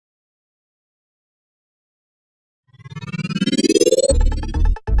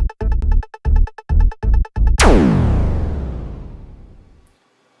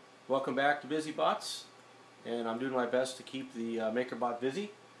Welcome back to BusyBots, and I'm doing my best to keep the Makerbot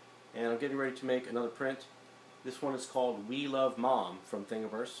busy, and I'm getting ready to make another print. This one is called We Love Mom from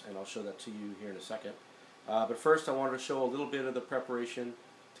Thingiverse, and I'll show that to you here in a second. But first I wanted to show a little bit of the preparation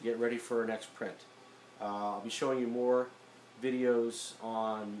to get ready for our next print. I'll be showing you more videos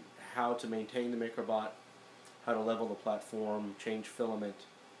on how to maintain the Makerbot, how to level the platform, change filament,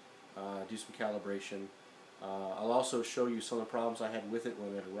 do some calibration. I'll also show you some of the problems I had with it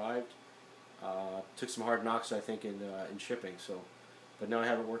when it arrived. Took some hard knocks, I think, in shipping. But now I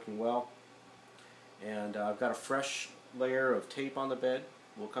have it working well, and I've got a fresh layer of tape on the bed.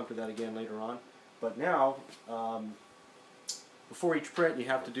 We'll come to that again later on. But now, before each print, you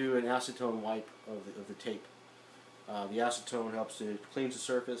have to do an acetone wipe of the tape. The acetone helps to cleans the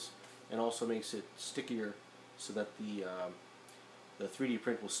surface and also makes it stickier, so that the 3D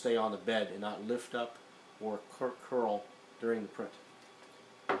print will stay on the bed and not lift up or curl during the print.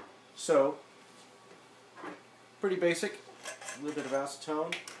 So, pretty basic. A little bit of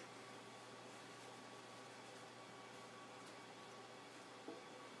acetone.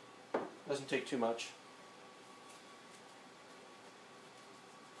 Doesn't take too much.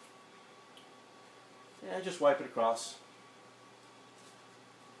 Yeah, just wipe it across.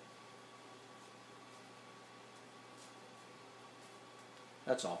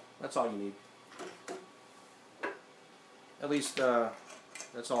 That's all. That's all you need. At least,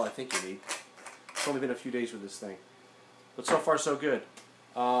 that's all I think you need. It's only been a few days with this thing. But so far, so good.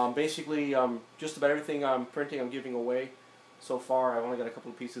 Basically, just about everything I'm printing, I'm giving away. So far, I've only got a couple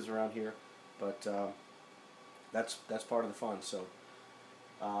of pieces around here. But that's part of the fun. So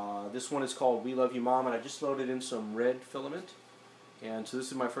this one is called We Love You Mom, and I just loaded in some red filament. And so this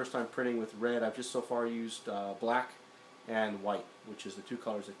is my first time printing with red. I've just so far used black and white, which is the two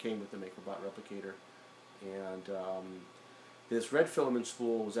colors that came with the Makerbot Replicator. And this red filament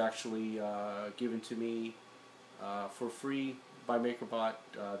spool was actually given to me for free by Makerbot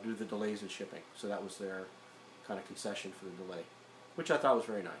due to the delays in shipping. So that was their kind of concession for the delay, which I thought was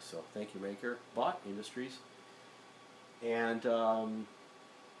very nice. So thank you, Makerbot Industries. And I'll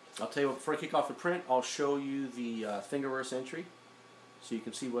tell you what, before I kick off the print, I'll show you the Thingiverse entry so you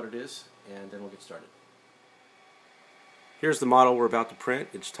can see what it is, and then we'll get started. Here's the model we're about to print.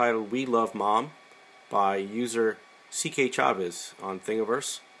 It's titled We Love Mom by user CK Chavez on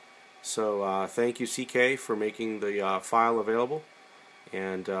Thingiverse. So thank you, CK, for making the file available.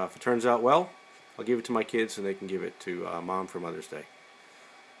 And if it turns out well, I'll give it to my kids and they can give it to Mom for Mother's Day.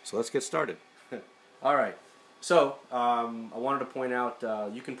 So let's get started. Alright, so I wanted to point out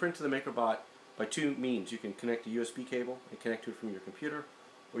you can print to the Makerbot by two means. You can connect a USB cable and connect to it from your computer,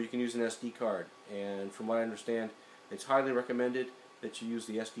 or you can use an SD card. And from what I understand, it's highly recommended that you use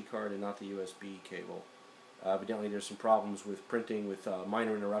the SD card and not the USB cable. Evidently there's some problems with printing with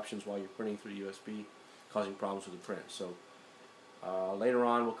minor interruptions while you're printing through USB, causing problems with the print. So later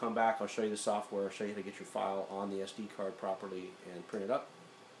on we'll come back, I'll show you the software, I'll show you how to get your file on the SD card properly and print it up.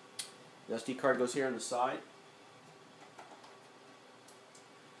 The SD card goes here on the side.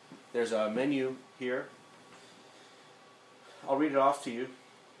 There's a menu here. I'll read it off to you.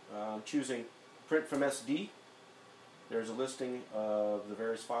 I'm choosing Print from SD. There's a listing of the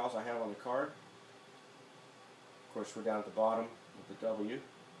various files I have on the card. Of course, we're down at the bottom with the W.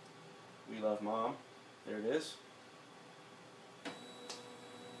 We Love Mom. There it is.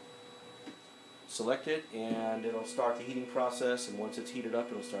 Select it, and it'll start the heating process, and once it's heated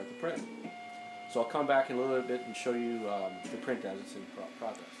up, it'll start the print. So I'll come back in a little bit and show you the print as it's in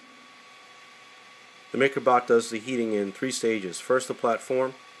progress. The Makerbot does the heating in 3 stages. First the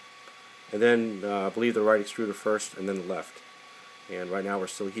platform, and then I believe the right extruder first, and then the left. And right now we're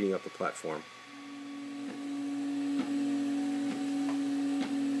still heating up the platform.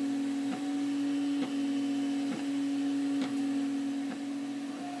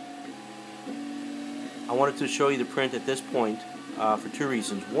 I wanted to show you the print at this point for 2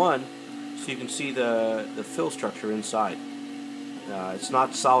 reasons. One, so you can see the fill structure inside. It's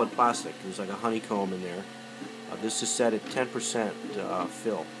not solid plastic. There's like a honeycomb in there. This is set at 10%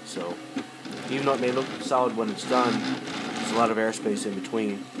 fill. So even though it may look solid when it's done, there's a lot of airspace in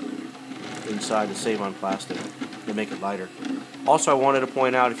between inside to save on plastic to make it lighter. Also, I wanted to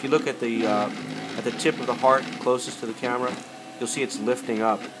point out, if you look at the tip of the heart closest to the camera, you'll see it's lifting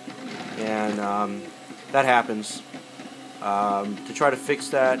up, and that happens. To try to fix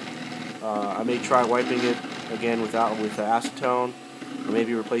that, I may try wiping it again with acetone, or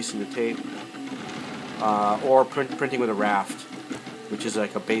maybe replacing the tape, or printing with a raft, which is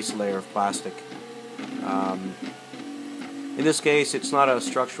like a base layer of plastic. In this case, it's not a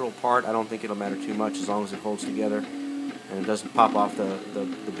structural part. I don't think it'll matter too much as long as it holds together. and it doesn't pop off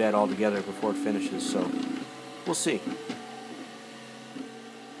the bed altogether before it finishes. So we'll see.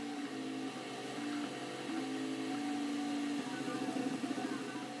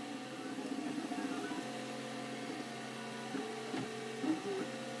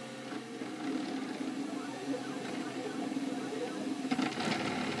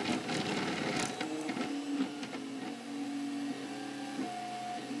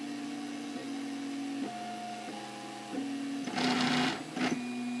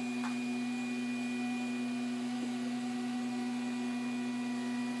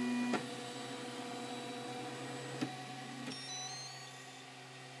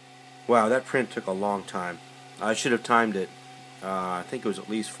 Wow, that print took a long time. I should have timed it. I think it was at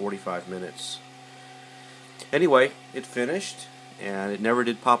least 45 minutes. Anyway, it finished, and it never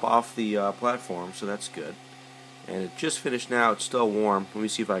did pop off the platform, so that's good. And it just finished now. It's still warm. Let me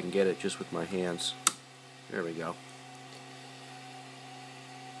see if I can get it just with my hands. There we go.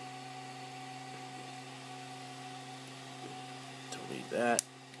 Don't need that.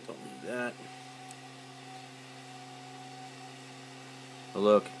 Don't need that. But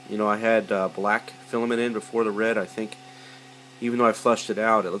look, you know, I had black filament in before the red. I think even though I flushed it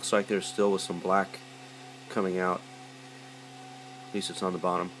out, it looks like there still was some black coming out. At least it's on the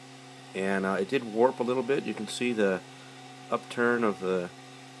bottom. And it did warp a little bit. You can see the upturn of the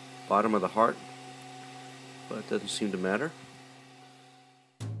bottom of the heart, but it doesn't seem to matter.